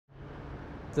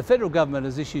The federal government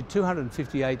has issued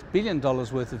 $258 billion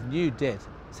worth of new debt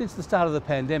since the start of the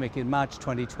pandemic in March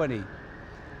 2020.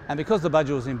 And because the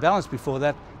budget was imbalanced before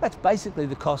that, that's basically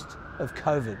the cost of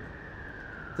COVID.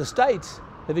 The states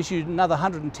have issued another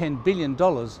 $110 billion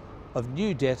of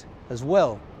new debt as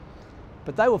well.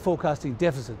 But they were forecasting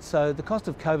deficits, so the cost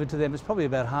of COVID to them is probably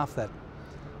about half that.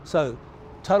 So,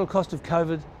 total cost of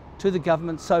COVID to the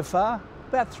government so far,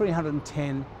 about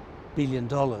 $310 billion.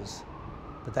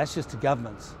 But that's just to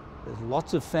governments. There's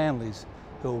lots of families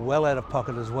who are well out of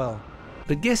pocket as well.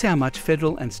 But guess how much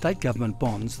federal and state government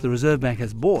bonds the Reserve Bank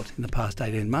has bought in the past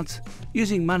 18 months,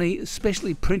 using money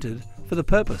specially printed for the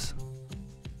purpose?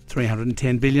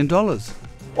 $310 billion.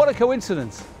 What a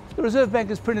coincidence! The Reserve Bank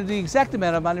has printed the exact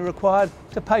amount of money required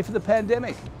to pay for the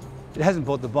pandemic. It hasn't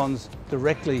bought the bonds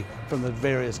directly from the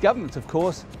various governments, of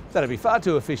course. That'd be far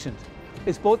too efficient.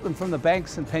 It's bought them from the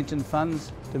banks and pension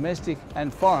funds, domestic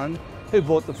and foreign, who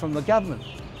bought them from the government,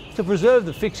 to preserve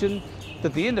the fiction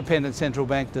that the independent central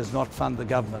bank does not fund the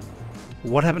government.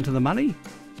 What happened to the money?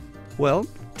 Well,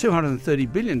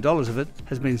 $230 billion of it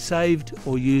has been saved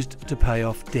or used to pay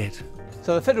off debt.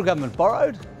 So the federal government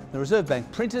borrowed, the Reserve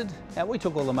Bank printed, and we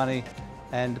took all the money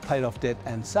and paid off debt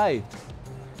and saved.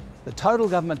 The total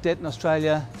government debt in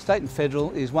Australia, state and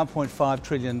federal, is $1.5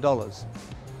 trillion.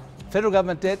 Federal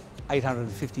government debt,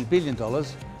 $850 billion,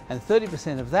 and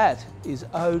 30% of that is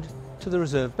owed to the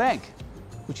Reserve Bank,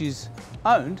 which is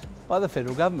owned by the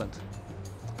federal government.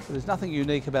 So there's nothing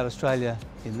unique about Australia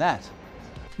in that.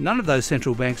 None of those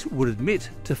central banks would admit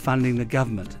to funding the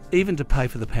government, even to pay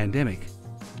for the pandemic.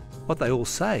 What they all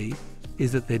say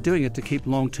is that they're doing it to keep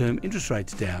long-term interest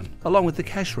rates down, along with the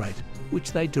cash rate,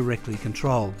 which they directly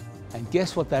control. And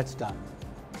guess what that's done?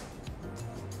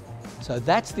 So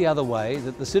that's the other way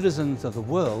that the citizens of the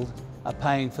world are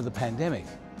paying for the pandemic,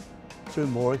 through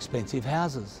more expensive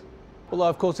houses. Although,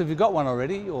 of course, if you've got one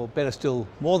already, or better still,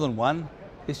 more than one,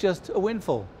 it's just a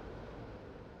windfall.